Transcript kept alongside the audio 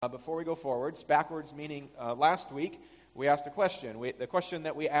before we go forwards. Backwards meaning last week we asked a question. The question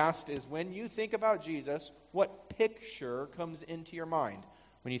that we asked is, when you think about Jesus, what picture comes into your mind?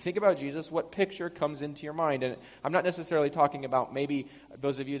 When you think about Jesus, what picture comes into your mind? And I'm not necessarily talking about maybe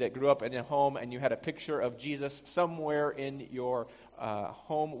those of you that grew up in a home and you had a picture of Jesus somewhere in your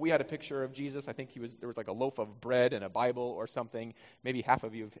home. We had a picture of Jesus. I think there was like a loaf of bread and a Bible or something. Maybe half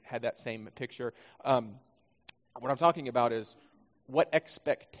of you have had that same picture. What I'm talking about is, what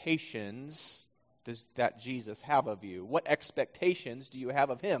expectations does that Jesus have of you? What expectations do you have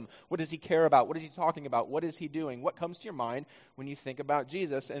of him? What does he care about? What is he talking about? What is he doing? What comes to your mind when you think about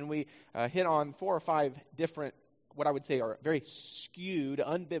Jesus? And we hit on 4 or 5 different, what I would say are very skewed,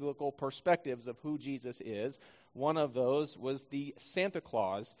 unbiblical perspectives of who Jesus is. One of those was the Santa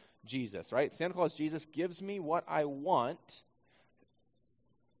Claus Jesus, right? Santa Claus Jesus gives me what I want.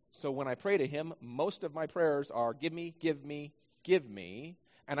 So when I pray to him, most of my prayers are, give me, give me, give me.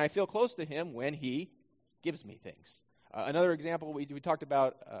 And I feel close to him when he gives me things. Another example, we talked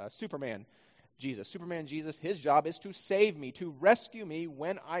about Superman Jesus. Superman Jesus, his job is to save me, to rescue me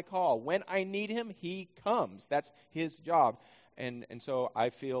when I call. When I need him, he comes. That's his job. And so I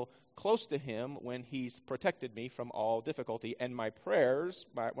feel close to him when he's protected me from all difficulty. And my prayers,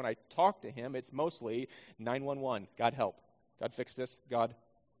 when I talk to him, it's mostly 911, God help, God fix this, God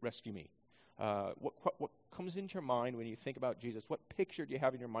rescue me. What comes into your mind when you think about Jesus? What picture do you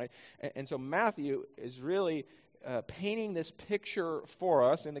have in your mind? And so Matthew is really painting this picture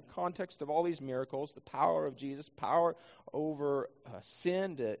for us in the context of all these miracles, the power of Jesus, power over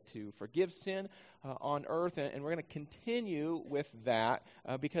sin, to forgive sin on earth. And we're going to continue with that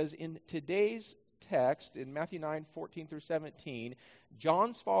because in today's text, in Matthew 9:14 through 17,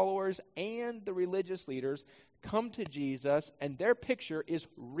 John's followers and the religious leaders come to Jesus, and their picture is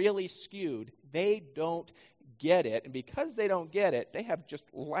really skewed. They don't get it, and because they don't get it, they have just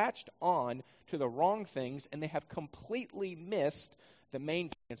latched on to the wrong things, and they have completely missed the main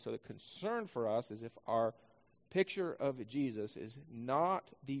thing. And so the concern for us is, if our picture of Jesus is not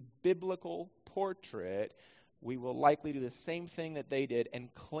the biblical portrait, we will likely do the same thing that they did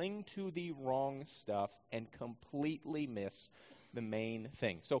and cling to the wrong stuff and completely miss the main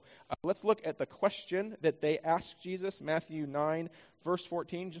thing. So let's look at the question that they asked Jesus. Matthew 9, verse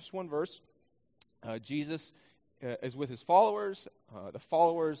 14, just one verse. Jesus is with his followers. The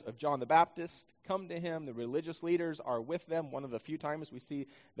followers of John the Baptist come to him. The religious leaders are with them. One of the few times we see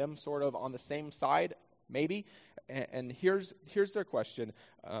them sort of on the same side, maybe. And here's their question.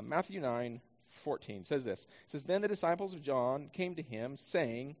 Matthew 9:14 says this. It says, "Then the disciples of John came to him,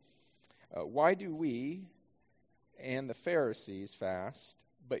 saying, why do we and the Pharisees fast,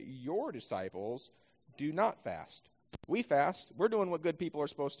 but your disciples do not fast? We fast. We're doing what good people are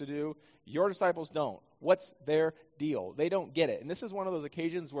supposed to do. Your disciples don't. What's their deal? They don't get it." And this is one of those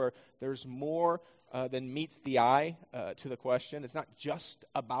occasions where there's more than meets the eye to the question. It's not just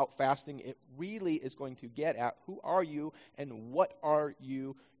about fasting. It really is going to get at, who are you and what are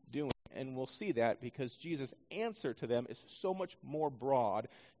you doing? And we'll see that because Jesus' answer to them is so much more broad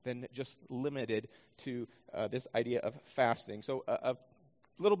than just limited to this idea of fasting. So a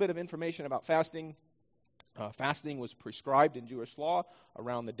little bit of information about fasting. Fasting was prescribed in Jewish law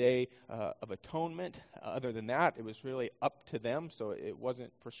around the Day of Atonement. Other than that, it was really up to them, so it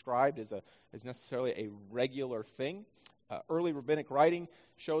wasn't prescribed as necessarily a regular thing. Early rabbinic writing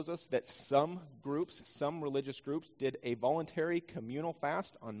shows us that some religious groups, did a voluntary communal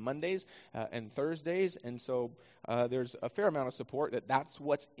fast on Mondays and Thursdays, and so there's a fair amount of support that that's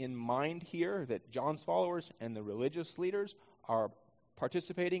what's in mind here, that John's followers and the religious leaders are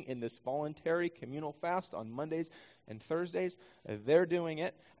participating in this voluntary communal fast on Mondays and Thursdays. They're doing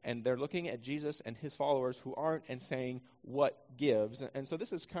it, and they're looking at Jesus and his followers who aren't and saying, what gives? And so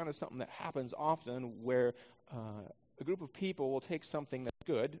this is kind of something that happens often, where a group of people will take something that's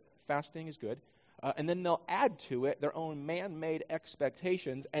good, fasting is good, and then they'll add to it their own man-made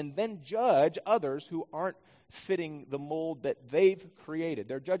expectations and then judge others who aren't fitting the mold that they've created.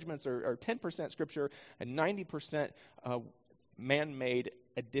 Their judgments are 10% Scripture and 90% man-made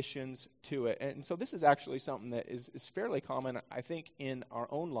additions to it. And so this is actually something that is fairly common, I think, in our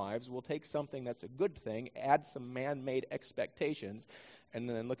own lives. We'll take something that's a good thing, add some man-made expectations, and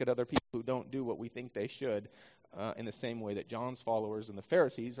then look at other people who don't do what we think they should, in the same way that John's followers and the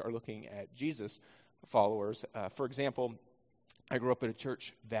Pharisees are looking at Jesus' followers. For example, I grew up at a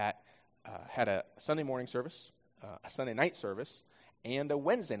church that had a Sunday morning service, a Sunday night service, and a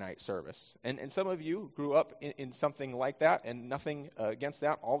Wednesday night service. And some of you grew up in something like that, and nothing against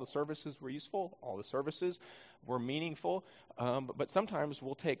that. All the services were useful. All the services were meaningful. But sometimes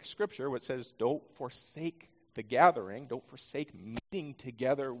we'll take Scripture which says, don't forsake the gathering. Don't forsake meeting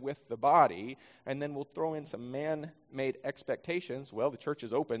together with the body. And then we'll throw in some man-made expectations. Well, the church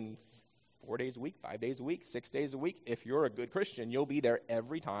is open 4 days a week, 5 days a week, 6 days a week. If you're a good Christian, you'll be there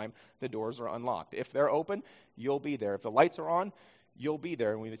every time the doors are unlocked. If they're open, you'll be there. If the lights are on, you'll be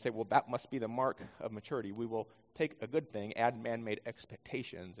there. And we would say, well, that must be the mark of maturity. We will take a good thing, add man-made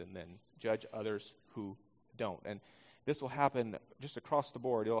expectations, and then judge others who don't. And this will happen just across the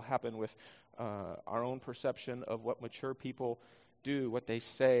board. It'll happen with our own perception of what mature people do, what they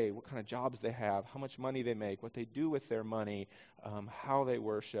say, what kind of jobs they have, how much money they make, what they do with their money, how they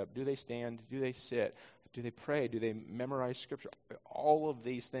worship, do they stand, do they sit, do they pray, do they memorize Scripture? All of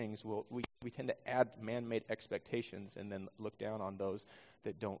these things, we tend to add man-made expectations and then look down on those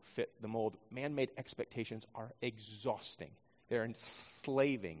that don't fit the mold. Man-made expectations are exhausting. They're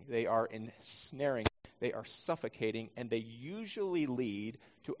enslaving. They are ensnaring. They are suffocating, and they usually lead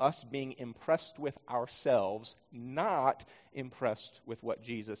to us being impressed with ourselves, not impressed with what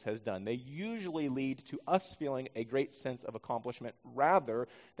Jesus has done. They usually lead to us feeling a great sense of accomplishment rather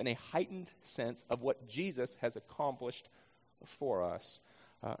than a heightened sense of what Jesus has accomplished for us.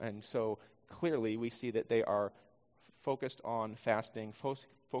 And so clearly we see that they are focused on fasting,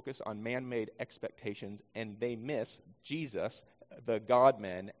 focused on man-made expectations, and they miss Jesus, the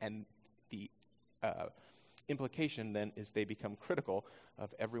God-man, and the implication then is they become critical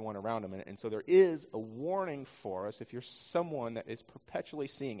of everyone around them. And so there is a warning for us if you're someone that is perpetually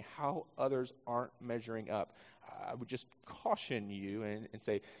seeing how others aren't measuring up. I would just caution you and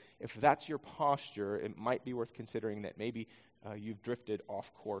say, if that's your posture, it might be worth considering that maybe you've drifted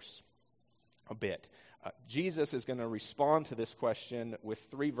off course a bit. Jesus is going to respond to this question with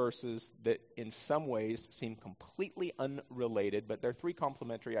 3 verses that in some ways seem completely unrelated, but they're 3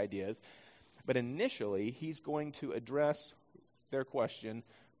 complementary ideas. But initially, he's going to address their question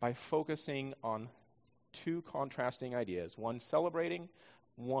by focusing on 2 contrasting ideas, one celebrating,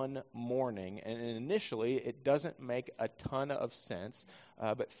 one mourning. And initially, it doesn't make a ton of sense,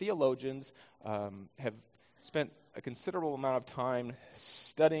 but theologians have spent a considerable amount of time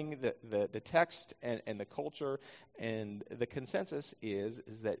studying the text and the culture, and the consensus is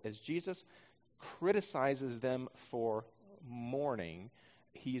that as Jesus criticizes them for mourning,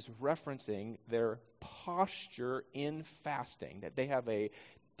 he's referencing their posture in fasting, that they have a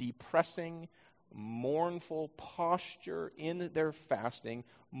depressing, mournful posture in their fasting,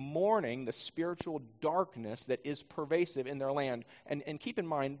 mourning the spiritual darkness that is pervasive in their land. And keep in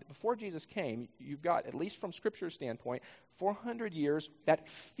mind, before Jesus came, you've got, at least from Scripture's standpoint, 400 years that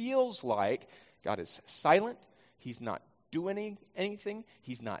feels like God is silent, he's not doing anything,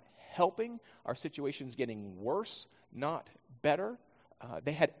 he's not helping, our situation's getting worse, not better.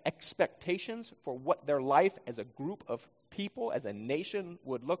 They had expectations for what their life as a group of people, as a nation,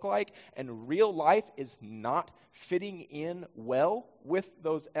 would look like, and real life is not fitting in well with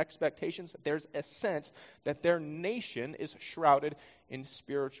those expectations. There's a sense that their nation is shrouded in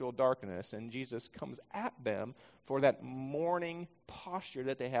spiritual darkness, and Jesus comes at them for that mourning posture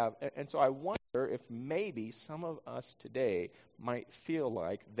that they have. And so I wonder if maybe some of us today might feel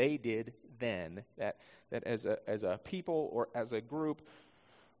like they did then, that as a people or as a group,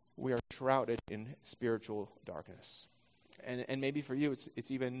 we are shrouded in spiritual darkness. And maybe for you, it's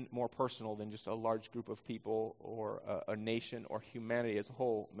even more personal than just a large group of people or a nation or humanity as a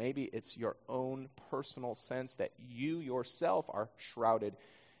whole. Maybe it's your own personal sense that you yourself are shrouded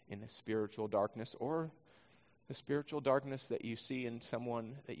in the spiritual darkness, or the spiritual darkness that you see in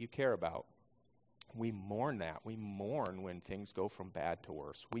someone that you care about. We mourn that. We mourn when things go from bad to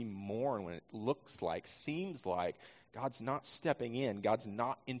worse. We mourn when it looks like, seems like God's not stepping in, God's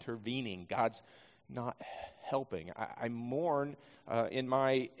not intervening, God's not helping. I mourn in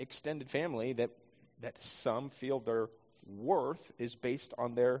my extended family that some feel their worth is based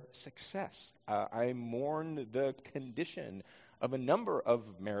on their success. I mourn the condition of a number of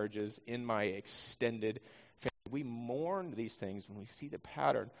marriages in my extended family. We mourn these things when we see the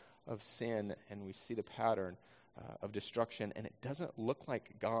pattern of sin and we see the pattern of destruction, and it doesn't look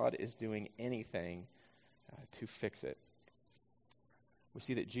like God is doing anything to fix it. We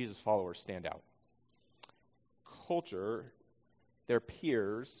see that Jesus' followers stand out. Culture, their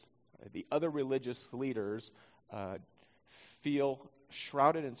peers, the other religious leaders feel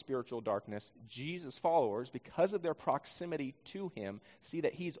shrouded in spiritual darkness. Jesus' followers, because of their proximity to him, see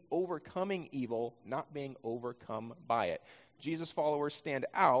that he's overcoming evil, not being overcome by it. Jesus' followers stand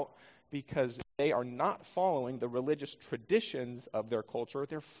out because they are not following the religious traditions of their culture.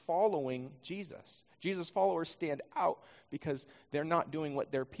 They're following Jesus. Jesus' followers stand out because they're not doing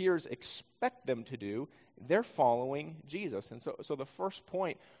what their peers expect them to do. They're following Jesus. And so the first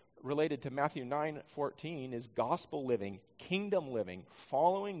point related to Matthew 9:14 is gospel living, kingdom living.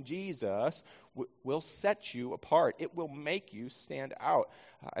 Following Jesus will set you apart. It will make you stand out.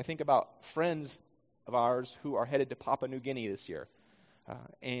 I think about friends of ours who are headed to Papua New Guinea this year.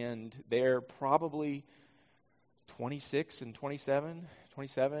 And they're probably 26 and 27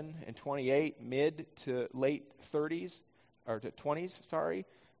 and 28, mid to late 30s, or to 20s, sorry.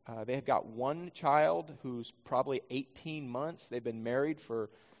 They have got one child who's probably 18 months. They've been married for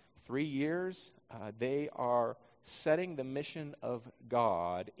 3 years. They are setting the mission of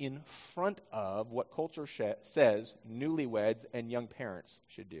God in front of what culture says newlyweds and young parents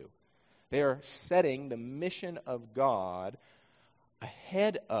should do. They are setting the mission of God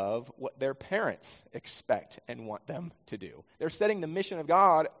ahead of what their parents expect and want them to do. They're setting the mission of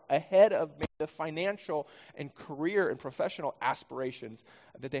God ahead of the financial and career and professional aspirations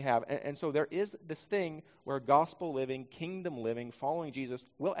that they have. And so there is this thing where gospel living, kingdom living, following Jesus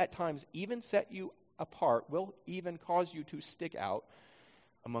will at times even set you apart, will even cause you to stick out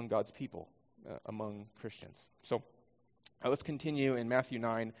among God's people, among Christians. So let's continue in Matthew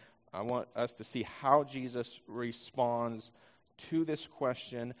 9. I want us to see how Jesus responds to this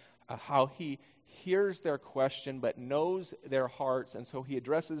question, how he hears their question but knows their hearts, and so he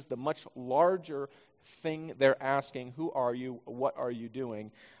addresses the much larger thing they're asking: who are you? What are you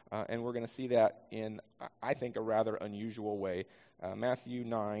doing? And we're going to see that in, I think, a rather unusual way. Matthew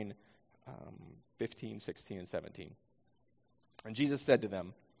 9, 15, 16, and 17. And Jesus said to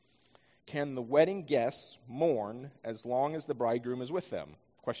them, "Can the wedding guests mourn as long as the bridegroom is with them?"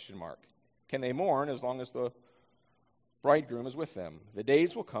 Question mark. Can they mourn as long as the bridegroom is with them? The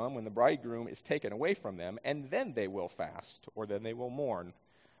days will come when the bridegroom is taken away from them, and then they will fast, or then they will mourn.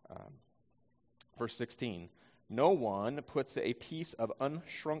 Verse 16. No one puts a piece of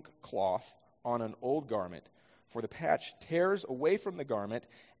unshrunk cloth on an old garment, for the patch tears away from the garment,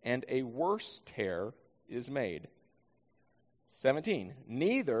 and a worse tear is made. 17.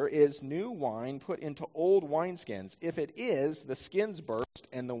 Neither is new wine put into old wineskins. If it is, the skins burst,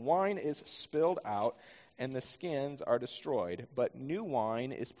 and the wine is spilled out, and the skins are destroyed. But new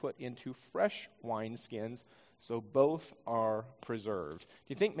wine is put into fresh wineskins, so both are preserved. Do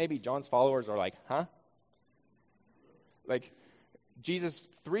you think maybe John's followers are like, huh? Like, Jesus,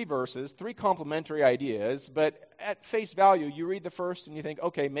 3 verses, 3 complementary ideas, but at face value, you read the first and you think,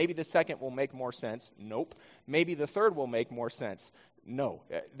 okay, maybe the second will make more sense. Nope. Maybe the third will make more sense. No,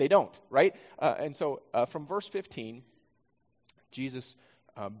 they don't, right? And so from verse 15, Jesus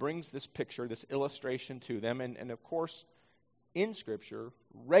brings this picture, this illustration to them, and of course, in Scripture,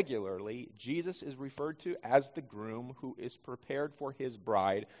 regularly, Jesus is referred to as the groom who is prepared for his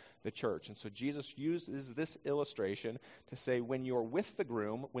bride, the church. And so Jesus uses this illustration to say, when you're with the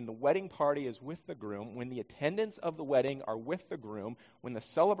groom, when the wedding party is with the groom, when the attendants of the wedding are with the groom, when the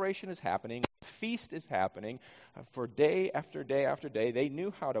celebration is happening, the feast is happening, for day after day after day, they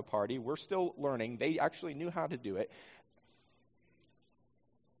knew how to party. We're still learning. They actually knew how to do it.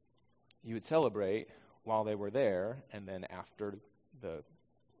 You would celebrate while they were there, and then after the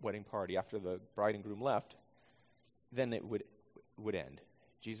wedding party, after the bride and groom left, then it would end.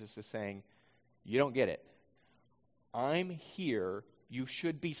 Jesus is saying, you don't get it. I'm here. You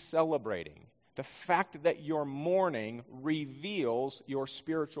should be celebrating. The fact that you're mourning reveals your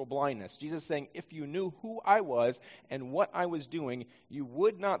spiritual blindness. Jesus is saying, if you knew who I was and what I was doing, you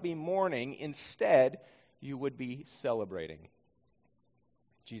would not be mourning. Instead, you would be celebrating.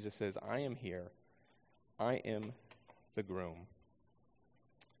 Jesus says, I am here. I am the groom.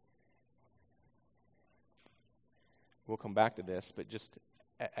 We'll come back to this, but just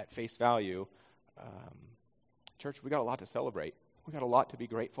at face value, church, we got a lot to celebrate. We got a lot to be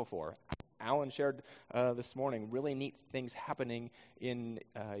grateful for. Alan shared this morning really neat things happening in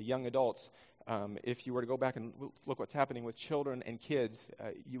young adults. If you were to go back and look what's happening with children and kids,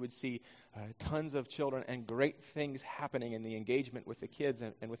 you would see tons of children and great things happening in the engagement with the kids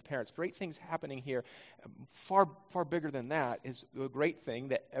and with parents. Great things happening here. Far, far bigger than that is the great thing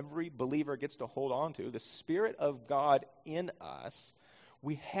that every believer gets to hold on to, the Spirit of God in us.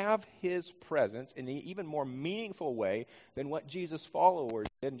 We have His presence in an even more meaningful way than what Jesus' followers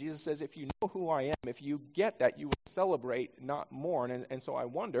did. And Jesus says, if you know who I am, if you get that, you will celebrate, not mourn. And so I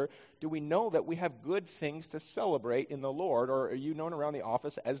wonder, do we know that we have good things to celebrate in the Lord? Or are you known around the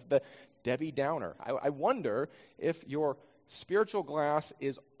office as the Debbie Downer? I wonder if your spiritual glass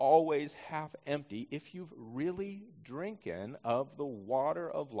is always half empty, if you've really drinking of the water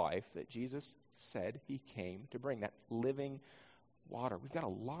of life that Jesus said He came to bring, that living water. We've got a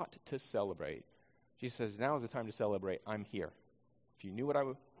lot to celebrate. Jesus says, now is the time to celebrate. I'm here. If you knew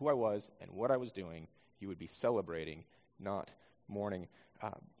who I was and what I was doing, you would be celebrating, not mourning.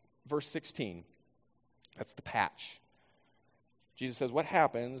 verse 16. That's the patch. Jesus says, what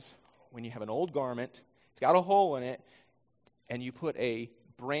happens when you have an old garment, it's got a hole in it, and you put a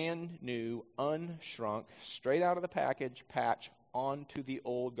brand new, unshrunk, straight out of the package patch onto the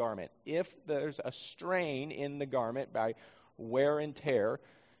old garment? If there's a strain in the garment by wear and tear,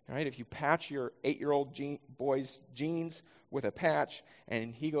 right? If you patch your 8-year-old boy's jeans with a patch,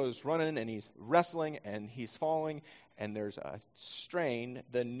 and he goes running and he's wrestling and he's falling, and there's a strain,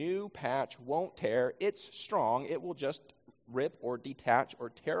 the new patch won't tear. It's strong. It will just rip or detach or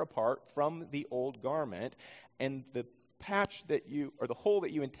tear apart from the old garment, and the patch that you, or the hole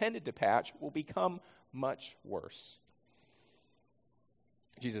that you intended to patch, will become much worse.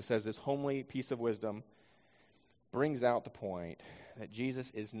 Jesus says this homely piece of wisdom brings out the point that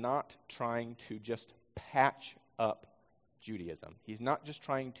Jesus is not trying to just patch up Judaism. He's not just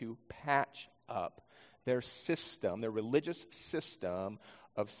trying to patch up their system, their religious system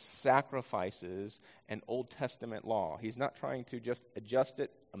of sacrifices and Old Testament law. He's not trying to just adjust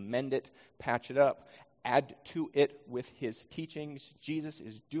it, amend it, patch it up, add to it with his teachings. Jesus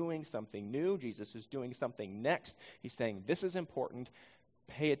is doing something new. Jesus is doing something next. He's saying, this is important.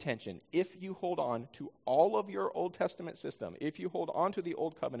 Pay attention. If you hold on to all of your Old Testament system, if you hold on to the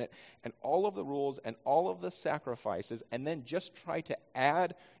Old Covenant and all of the rules and all of the sacrifices, and then just try to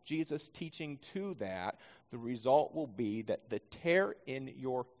add Jesus' teaching to that, the result will be that the tear in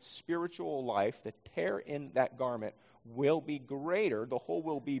your spiritual life, the tear in that garment, will be greater. The hole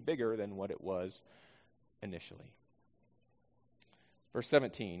will be bigger than what it was initially. Verse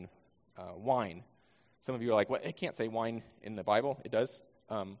 17, wine. Some of you are like, "What? It can't say wine in the Bible." It does.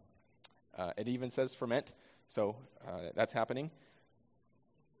 It even says ferment, so that's happening.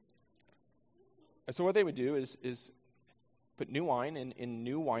 And so what they would do is put new wine in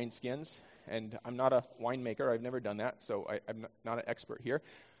new wineskins, and I'm not a winemaker. I've never done that, so I'm not an expert here.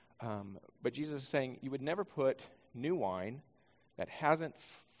 But Jesus is saying you would never put new wine that hasn't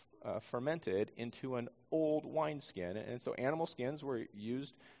fermented into an old wineskin. And so animal skins were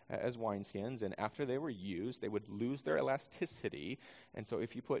used as wineskins, and after they were used, they would lose their elasticity. And so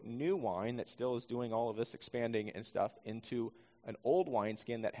if you put new wine that still is doing all of this expanding and stuff into an old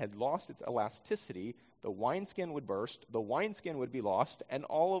wineskin that had lost its elasticity, the wineskin would burst, the wineskin would be lost, and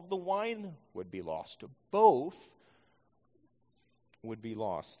all of the wine would be lost. Both would be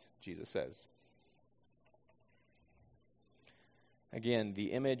lost, Jesus says. Again,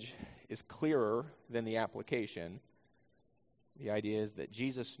 the image is clearer than the application. The idea is that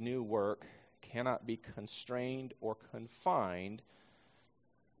Jesus' new work cannot be constrained or confined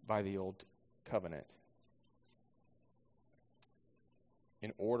by the old covenant.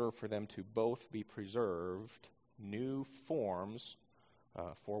 In order for them to both be preserved, new forms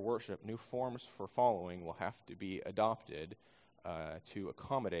for worship, new forms for following will have to be adopted to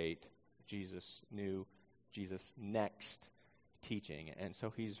accommodate Jesus' next teaching. And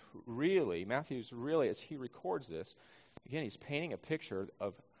so Matthew's really, as he records this, again, he's painting a picture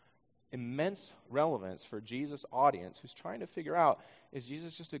of immense relevance for Jesus' audience who's trying to figure out, is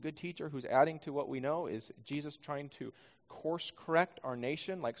Jesus just a good teacher who's adding to what we know? Is Jesus trying to course correct our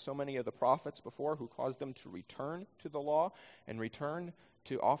nation like so many of the prophets before who caused them to return to the law and return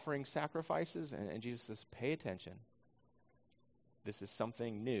to offering sacrifices? And Jesus says, pay attention. This is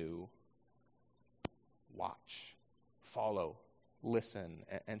something new. Watch, follow, listen.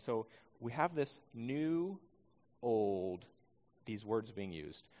 And so we have this new, old, these words being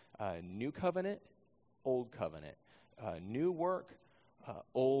used. New covenant, old covenant. New work,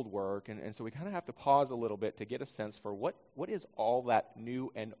 old work. And so we kind of have to pause a little bit to get a sense for what is all that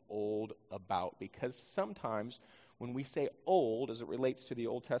new and old about. Because sometimes when we say old as it relates to the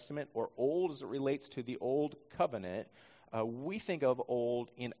Old Testament or old as it relates to the Old Covenant, we think of old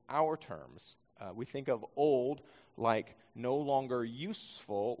in our terms. We think of old like no longer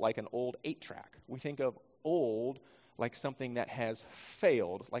useful, like an old 8-track. We think of old like something that has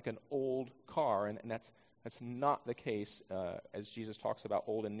failed, like an old car, and that's not the case as Jesus talks about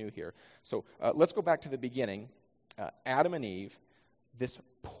old and new here. So let's go back to the beginning. Adam and Eve, this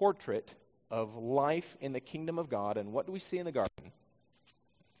portrait of life in the kingdom of God, and what do we see in the garden?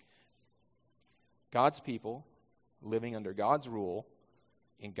 God's people living under God's rule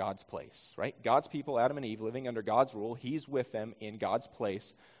in God's place, right? God's people, Adam and Eve, living under God's rule. He's with them in God's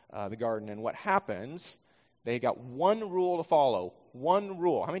place, the garden. And what happens, they got one rule to follow, one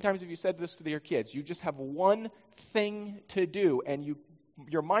rule. How many times have you said this to your kids? You just have one thing to do, and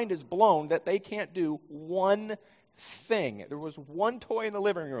your mind is blown that they can't do one thing. There was one toy in the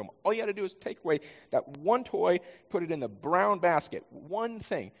living room. All you had to do is take away that one toy, put it in the brown basket. One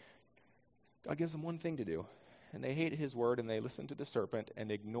thing. God gives them one thing to do. and they hate his word, and they listen to the serpent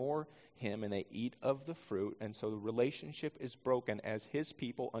and ignore him, and they eat of the fruit. And so the relationship is broken as his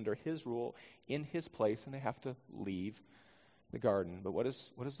people under his rule in his place, and they have to leave the garden. But what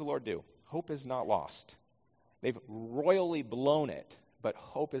does the Lord do? Hope is not lost. They've royally blown it, but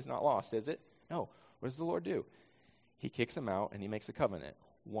hope is not lost, is it? No. What does the Lord do? He kicks them out, and he makes a covenant.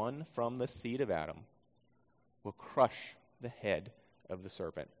 One from the seed of Adam will crush the head of the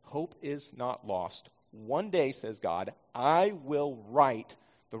serpent. Hope is not lost. One day, says God, I will right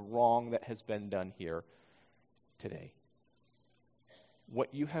the wrong that has been done here today.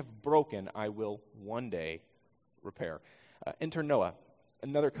 What you have broken, I will one day repair. Enter Noah,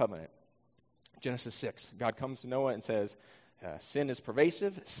 another covenant. Genesis 6, God comes to Noah and says, sin is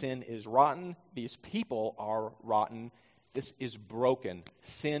pervasive, sin is rotten, these people are rotten, this is broken.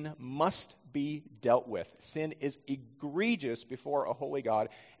 Sin must be dealt with. Sin is egregious before a holy God.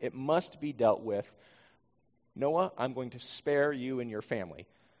 It must be dealt with. Noah, I'm going to spare you and your family.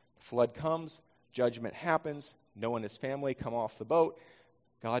 The flood comes, judgment happens, Noah and his family come off the boat.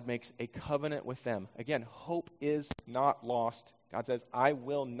 God makes a covenant with them. Again, hope is not lost. God says, I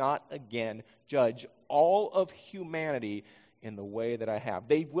will not again judge all of humanity in the way that I have.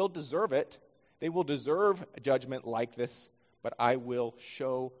 They will deserve it. They will deserve a judgment like this, but I will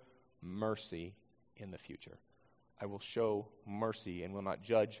show mercy in the future. I will show mercy and will not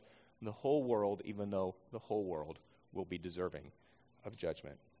judge the whole world, even though the whole world will be deserving of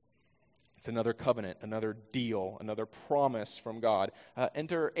judgment. It's another covenant, another deal, another promise from God.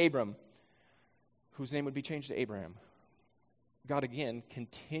 Enter Abram, whose name would be changed to Abraham. God again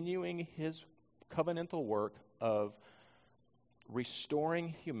continuing his covenantal work of restoring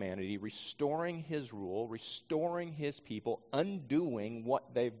humanity, restoring his rule, restoring his people, undoing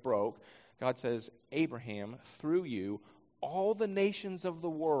what they've broke. God says, Abraham, through you, all the nations of the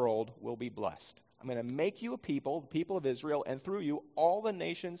world will be blessed. I'm going to make you a people, the people of Israel, and through you, all the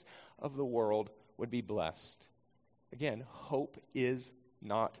nations of the world would be blessed. Again, hope is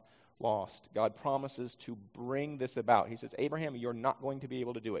not lost. God promises to bring this about. He says, Abraham, you're not going to be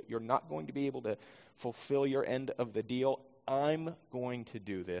able to do it. You're not going to be able to fulfill your end of the deal. I'm going to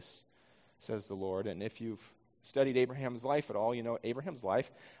do this, says the Lord. And if you've studied Abraham's life at all, you know Abraham's life,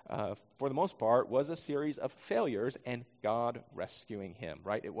 for the most part, was a series of failures and God rescuing him,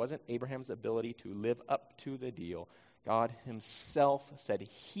 right? It wasn't Abraham's ability to live up to the deal. God himself said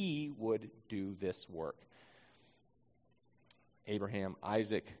he would do this work. Abraham,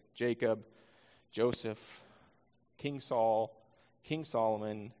 Isaac, Jacob, Joseph, King Saul, King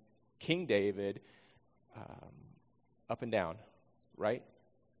Solomon, King David, up and down, right?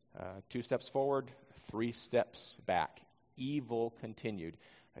 2 steps forward, 3 steps back. Evil continued.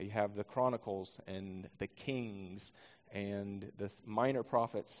 You have the Chronicles and the Kings and the minor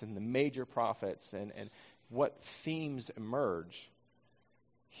prophets and the major prophets and what themes emerge.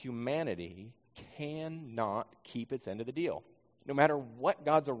 Humanity cannot keep its end of the deal. No matter what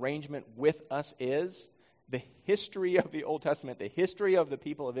God's arrangement with us is, the history of the Old Testament, the history of the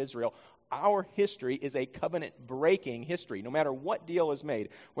people of Israel, our history is a covenant-breaking history. No matter what deal is made,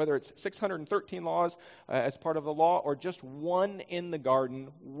 whether it's 613 laws as part of the law or just one in the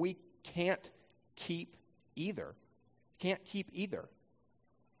garden, we can't keep either. Can't keep either.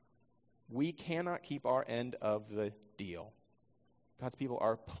 We cannot keep our end of the deal. God's people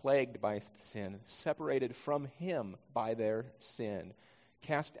are plagued by sin, separated from him by their sin,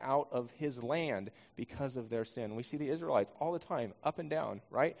 cast out of his land because of their sin. We see the Israelites all the time, up and down,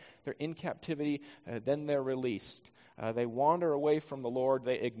 right? They're in captivity, then they're released. They wander away from the Lord.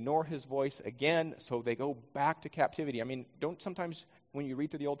 They ignore his voice again, so they go back to captivity. I mean, don't sometimes when you read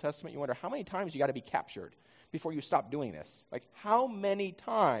through the Old Testament, you wonder how many times you got to be captured before you stop doing this? Like, how many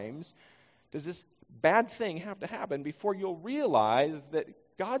times does this bad thing have to happen before you'll realize that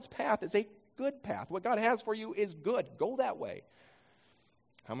God's path is a good path? What God has for you is good. Go that way.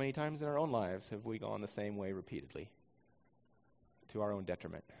 How many times in our own lives have we gone the same way repeatedly to our own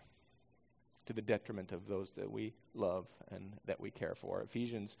detriment, to the detriment of those that we love and that we care for?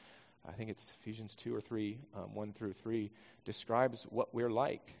 Ephesians, I think it's Ephesians 2 or 3, 1 through 3, describes what we're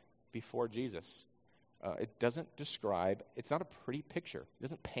like before Jesus. It doesn't describe, it's not a pretty picture. It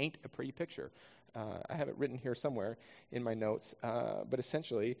doesn't paint a pretty picture. I have it written here somewhere in my notes, but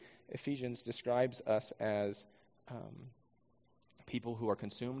essentially Ephesians describes us as people who are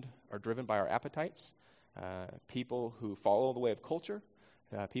consumed, are driven by our appetites, people who follow the way of culture,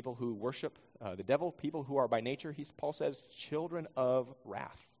 people who worship the devil, people who are by nature, Paul says, children of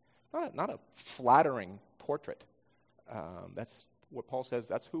wrath. Not a flattering portrait. That's what Paul says,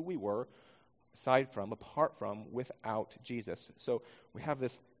 that's who we were, apart from, without Jesus. So we have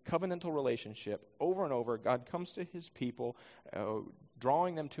this covenantal relationship over and over. God comes to his people,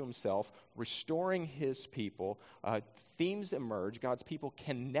 drawing them to himself, restoring his people. Themes emerge. God's people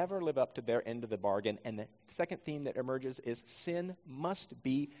can never live up to their end of the bargain. And the second theme that emerges is sin must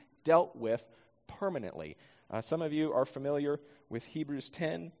be dealt with permanently. Some of you are familiar with Hebrews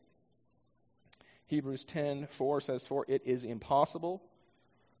 10. Hebrews 10:4 says, "For it is impossible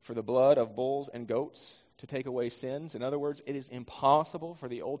for the blood of bulls and goats to take away sins." In other words, it is impossible for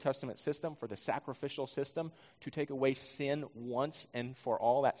the Old Testament system, for the sacrificial system, to take away sin once and for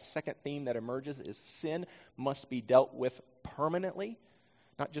all. That second theme that emerges is sin must be dealt with permanently,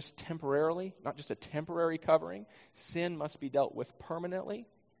 not just temporarily, not just a temporary covering. Sin must be dealt with permanently.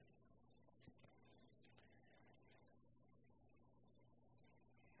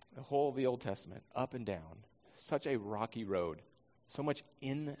 The whole of the Old Testament, up and down, such a rocky road, so much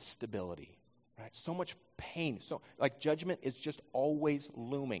instability, right? So much pain. So, like, judgment is just always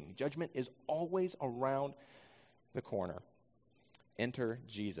looming. Judgment is always around the corner. Enter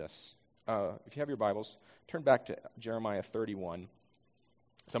Jesus. If you have your Bibles, turn back to Jeremiah 31.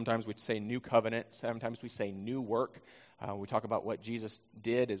 Sometimes we say new covenant. Sometimes we say new work. We talk about what Jesus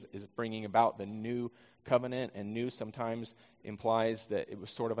did is bringing about the new covenant, and new sometimes implies that it was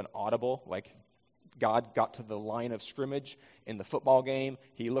sort of an audible, like God got to the line of scrimmage in the football game.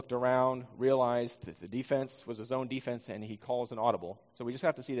 He looked around, realized that the defense was his own defense, and he calls an audible. So we just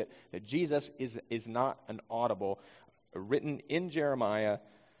have to see that Jesus is not an audible. Written in Jeremiah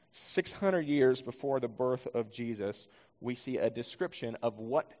 600 years before the birth of Jesus, we see a description of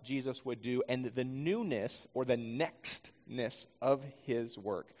what Jesus would do and the newness or the nextness of his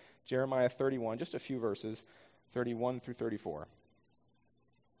work. Jeremiah 31, just a few verses, 31 through 34.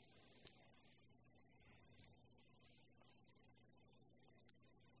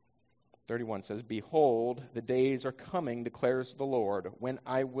 31 says, "Behold, the days are coming, declares the Lord, when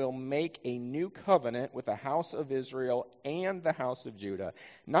I will make a new covenant with the house of Israel and the house of Judah,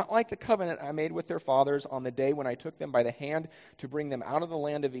 not like the covenant I made with their fathers on the day when I took them by the hand to bring them out of the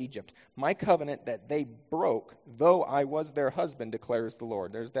land of Egypt. My covenant that they broke, though I was their husband, declares the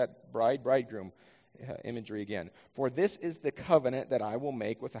Lord." There's that bridegroom imagery again. "For this is the covenant that I will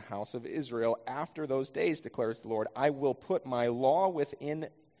make with the house of Israel after those days, declares the Lord. I will put my law within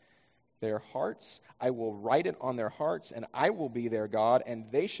their hearts. I will write it on their hearts, and I will be their God,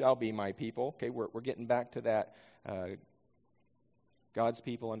 and they shall be my people." Okay, we're getting back to that God's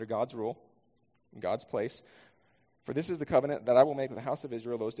people under God's rule, in God's place. "For this is the covenant that I will make with the house of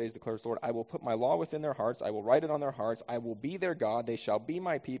Israel those days, declares the Lord. I will put my law within their hearts. I will write it on their hearts. I will be their God. They shall be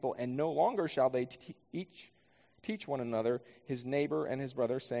my people, and no longer shall they each teach one another, his neighbor and his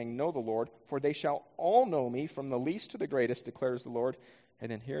brother, saying, 'Know the Lord,' for they shall all know me, from the least to the greatest, declares the Lord."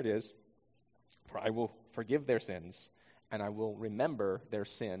 And then here it is. "For I will forgive their sins, and I will remember their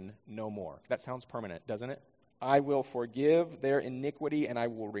sin no more." That sounds permanent, doesn't it? "I will forgive their iniquity, and I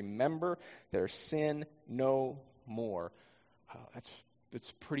will remember their sin no more."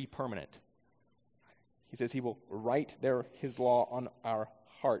 That's pretty permanent. He says he will write his law on our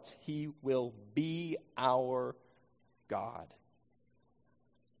hearts. He will be our God.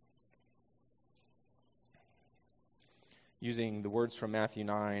 Using the words from Matthew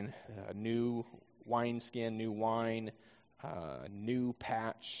 9, new wineskin, new wine, new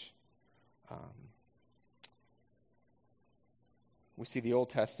patch. We see the Old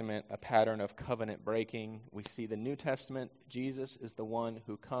Testament, a pattern of covenant breaking. We see the New Testament, Jesus is the one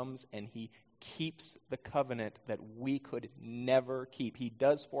who comes and he keeps the covenant that we could never keep. He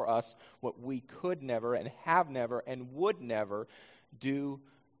does for us what we could never and have never and would never do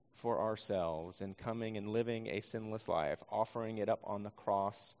for ourselves, in coming and living a sinless life, offering it up on the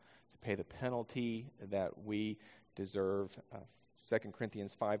cross to pay the penalty that we deserve. 2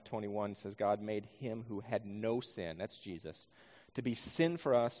 Corinthians 5:21 says, "God made him who had no sin," that's Jesus, "to be sin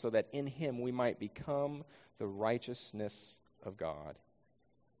for us, so that in him we might become the righteousness of God."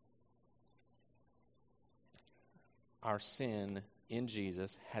 Our sin in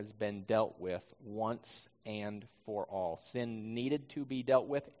Jesus has been dealt with once and for all. Sin needed to be dealt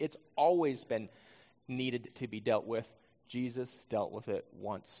with. It's always been needed to be dealt with. Jesus dealt with it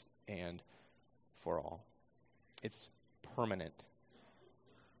once and for all. It's permanent.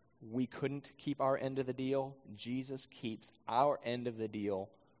 We couldn't keep our end of the deal. Jesus keeps our end of the deal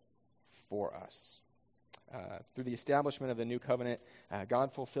for us. Through the establishment of the new covenant,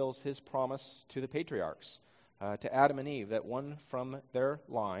 God fulfills his promise to the patriarchs, to Adam and Eve, that one from their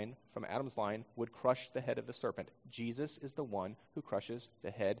line, from Adam's line, would crush the head of the serpent. Jesus is the one who crushes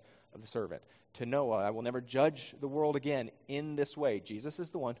the head of the serpent. To Noah, "I will never judge the world again in this way." Jesus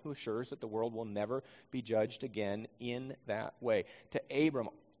is the one who assures that the world will never be judged again in that way. To Abram,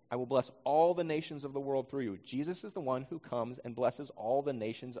 I will bless all the nations of the world through you. Jesus is the one who comes and blesses all the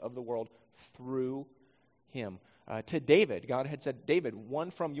nations of the world through him. To David, God had said, David,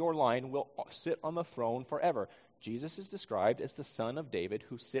 one from your line will sit on the throne forever. Jesus is described as the son of David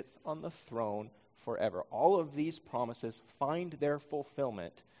who sits on the throne forever. All of these promises find their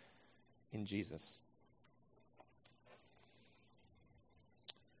fulfillment in Jesus.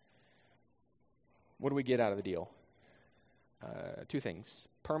 What do we get out of the deal? Two things: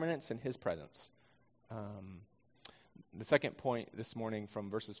 permanence and his presence. The second point this morning from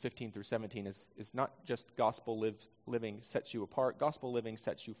verses 15 through 17 is not just gospel living sets you apart. Gospel living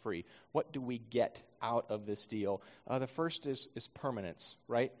sets you free. What do we get out of this deal? The first is permanence,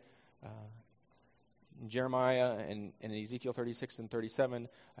 right? In Jeremiah and in Ezekiel 36 and 37,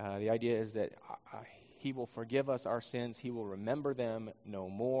 the idea is that he will forgive us our sins. He will remember them no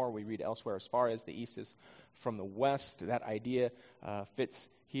more. We read elsewhere, as far as the east is from the west. That idea fits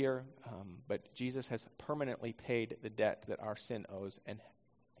here. But Jesus has permanently paid the debt that our sin owes, and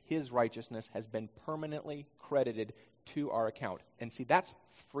his righteousness has been permanently credited to our account. And see, that's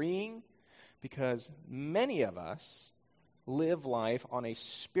freeing, because many of us live life on a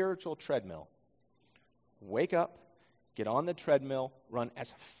spiritual treadmill. Wake up, get on the treadmill, run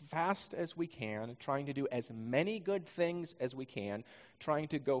as fast as we can, trying to do as many good things as we can, trying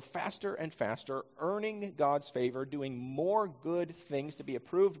to go faster and faster, earning God's favor, doing more good things to be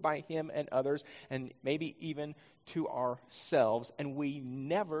approved by him and others, and maybe even to ourselves, and we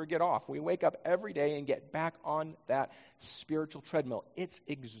never get off. We wake up every day and get back on that spiritual treadmill. It's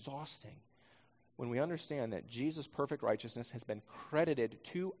exhausting. When we understand that Jesus' perfect righteousness has been credited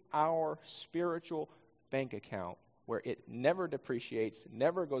to our spiritual bank account, where it never depreciates,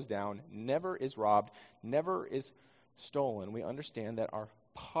 never goes down, never is robbed, never is stolen, we understand that our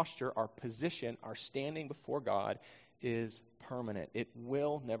posture, our position, our standing before God is permanent. It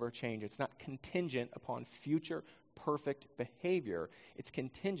will never change. It's not contingent upon future perfect behavior. It's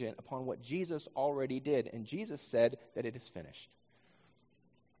contingent upon what Jesus already did. And Jesus said that it is finished.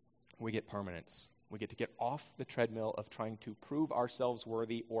 We get permanence. We get to get off the treadmill of trying to prove ourselves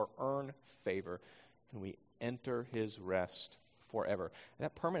worthy or earn favor. And we enter his rest forever. And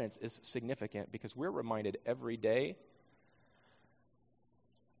that permanence is significant because we're reminded every day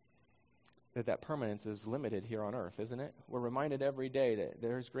that permanence is limited here on earth, isn't it? We're reminded every day that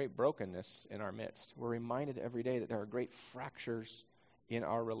there's great brokenness in our midst. We're reminded every day that there are great fractures in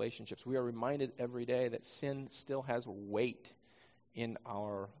our relationships. We are reminded every day that sin still has weight in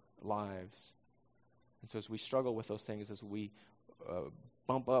our lives. And so as we struggle with those things, as we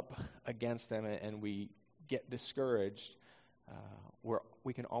bump up against them and we get discouraged,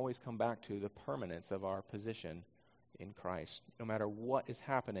 we can always come back to the permanence of our position in Christ, no matter what is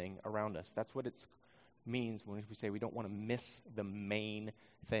happening around us. That's what it means when we say we don't want to miss the main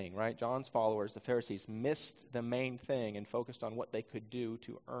thing, right? John's followers, the Pharisees, missed the main thing and focused on what they could do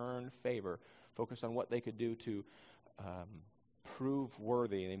to earn favor, focused on what they could do to prove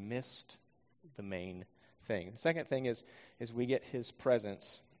worthy. They missed the main thing. The second thing is we get his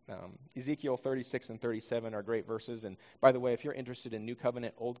presence. Ezekiel 36 and 37 are great verses. And by the way, if you're interested in New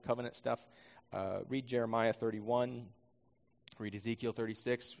Covenant, Old Covenant stuff, read Jeremiah 31, read Ezekiel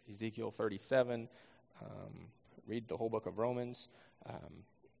 36, Ezekiel 37, read the whole book of Romans,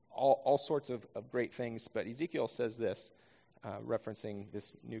 all sorts of great things. But Ezekiel says this, referencing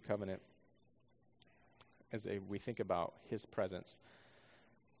this New Covenant, as we think about his presence.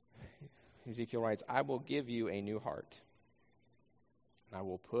 Ezekiel writes, I will give you a new heart, and I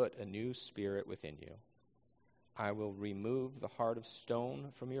will put a new spirit within you. I will remove the heart of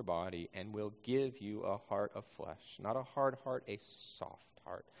stone from your body and will give you a heart of flesh. Not a hard heart, a soft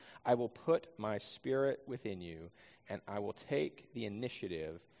heart. I will put my spirit within you, and I will take the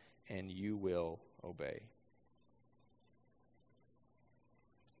initiative, and you will obey.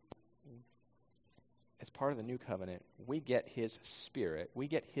 As part of the new covenant, we get his spirit, we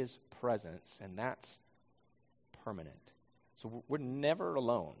get his presence, and that's permanent. So we're never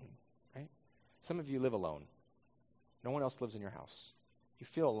alone, right? Some of you live alone. No one else lives in your house. You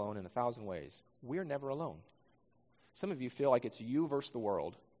feel alone in 1,000 ways. We're never alone. Some of you feel like it's you versus the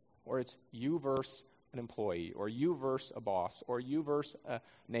world, or it's you versus an employee, or you versus a boss, or you versus a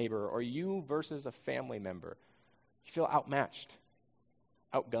neighbor, or you versus a family member. You feel outmatched,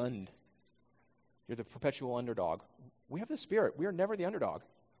 outgunned. You're the perpetual underdog. We have the Spirit. We are never the underdog.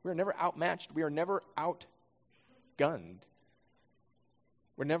 We are never outmatched. We are never outgunned.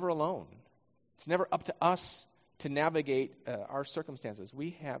 We're never alone. It's never up to us to navigate our circumstances.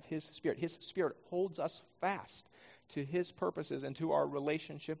 We have his Spirit. His Spirit holds us fast to his purposes and to our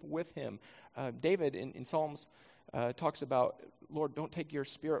relationship with him. David in Psalms talks about, Lord, don't take your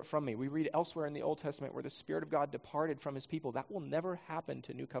Spirit from me. We read elsewhere in the Old Testament where the Spirit of God departed from his people. That will never happen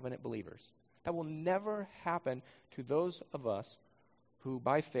to New Covenant believers. That will never happen to those of us who,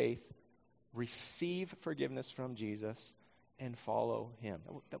 by faith, receive forgiveness from Jesus and follow him.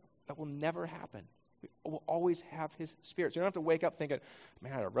 That will never happen. We will always have his Spirit. So you don't have to wake up thinking,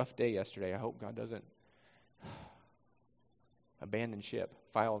 man, I had a rough day yesterday. I hope God doesn't abandon ship,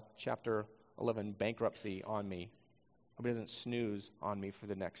 file Chapter 11 bankruptcy on me. Hope he doesn't snooze on me for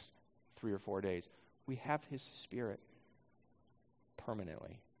the next 3 or 4 days. We have his Spirit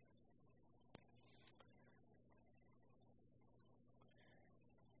permanently.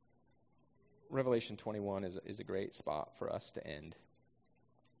 Revelation 21 is a great spot for us to end.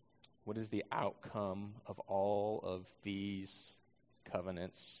 What is the outcome of all of these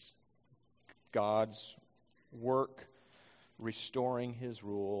covenants? God's work restoring his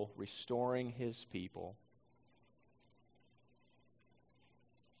rule, restoring his people.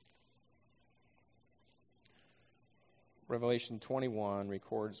 Revelation 21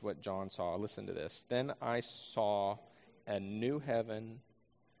 records what John saw. Listen to this. Then I saw a new heaven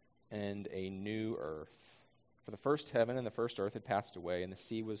and a new earth. For the first heaven and the first earth had passed away, and the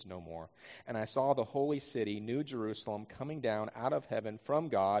sea was no more. And I saw the holy city, New Jerusalem, coming down out of heaven from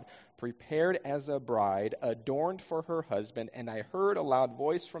God, prepared as a bride, adorned for her husband. And I heard a loud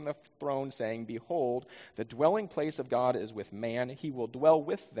voice from the throne saying, Behold, the dwelling place of God is with man. He will dwell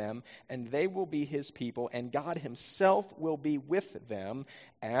with them, and they will be his people, and God himself will be with them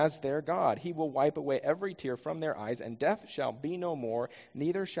as their God. He will wipe away every tear from their eyes, and death shall be no more.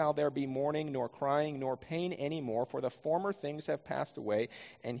 Neither shall there be mourning, nor crying, nor pain any more, for the former things have passed away.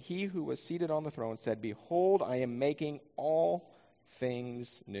 And he who was seated on the throne said, Behold, I am making all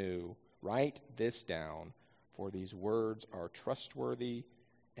things new. Write this down, for these words are trustworthy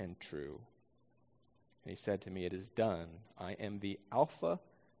and true. And he said to me, It is done. I am the Alpha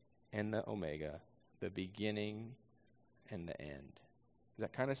and the Omega, the beginning and the end. Does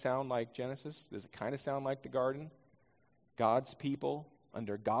that kind of sound like Genesis? Does it kind of sound like the garden? God's people,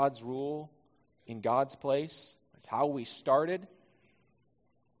 under God's rule, in God's place. It's how we started.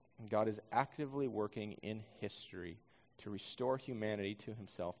 And God is actively working in history to restore humanity to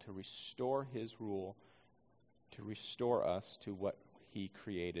himself, to restore his rule, to restore us to what he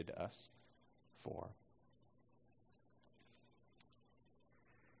created us for.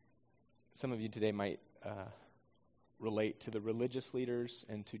 Some of you today might relate to the religious leaders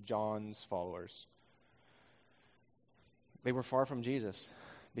and to John's followers. They were far from Jesus.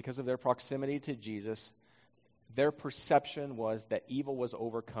 Because of their proximity to Jesus, their perception was that evil was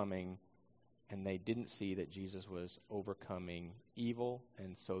overcoming, and they didn't see that Jesus was overcoming evil,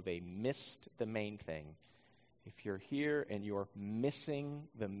 and so they missed the main thing. If you're here and you're missing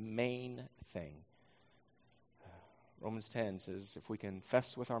the main thing, Romans 10 says, if we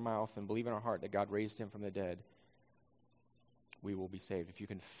confess with our mouth and believe in our heart that God raised him from the dead, we will be saved. If you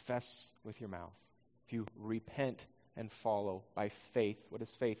confess with your mouth, if you repent and follow by faith. What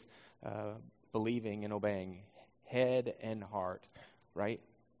is faith? Believing and obeying, head and heart, right?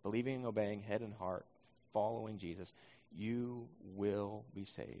 Believing and obeying, head and heart, following Jesus. You will be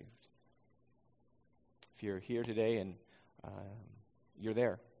saved. If you're here today and you're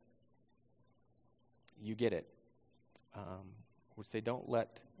there, you get it. I would say don't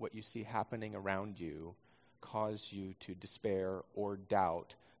let what you see happening around you cause you to despair or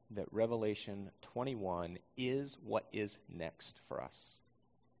doubt that Revelation 21 is what is next for us.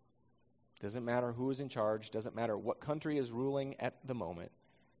 Doesn't matter who is in charge, doesn't matter what country is ruling at the moment,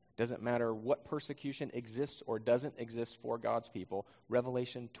 doesn't matter what persecution exists or doesn't exist for God's people.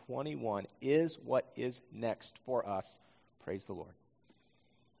 Revelation 21 is what is next for us. Praise the Lord.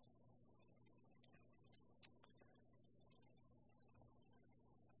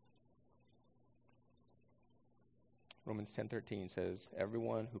 Romans 10:13 says,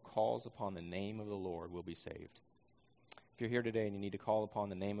 everyone who calls upon the name of the Lord will be saved. If you're here today and you need to call upon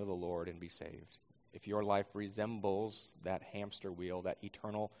the name of the Lord and be saved, if your life resembles that hamster wheel, that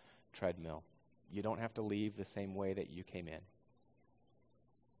eternal treadmill, you don't have to leave the same way that you came in.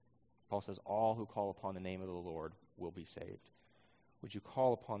 Paul says, all who call upon the name of the Lord will be saved. Would you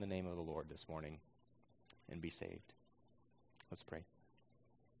call upon the name of the Lord this morning and be saved? Let's pray.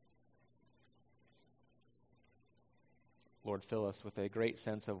 Lord, fill us with a great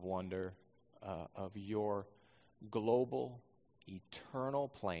sense of wonder of your global, eternal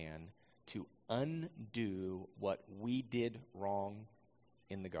plan to undo what we did wrong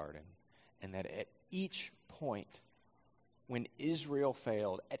in the garden. And that at each point when Israel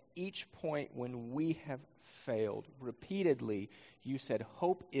failed, at each point when we have failed, repeatedly, you said,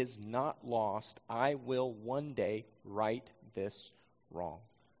 hope is not lost. I will one day right this wrong.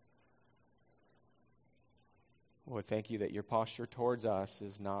 Lord, thank you that your posture towards us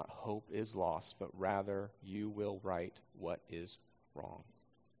is not hope is lost, but rather you will right what is wrong.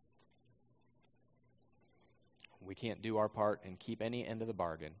 We can't do our part and keep any end of the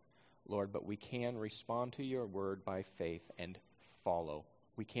bargain, Lord, but we can respond to your word by faith and follow.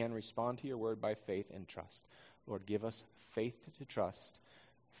 We can respond to your word by faith and trust. Lord, give us faith to trust,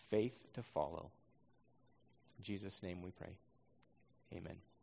 faith to follow. In Jesus' name we pray. Amen.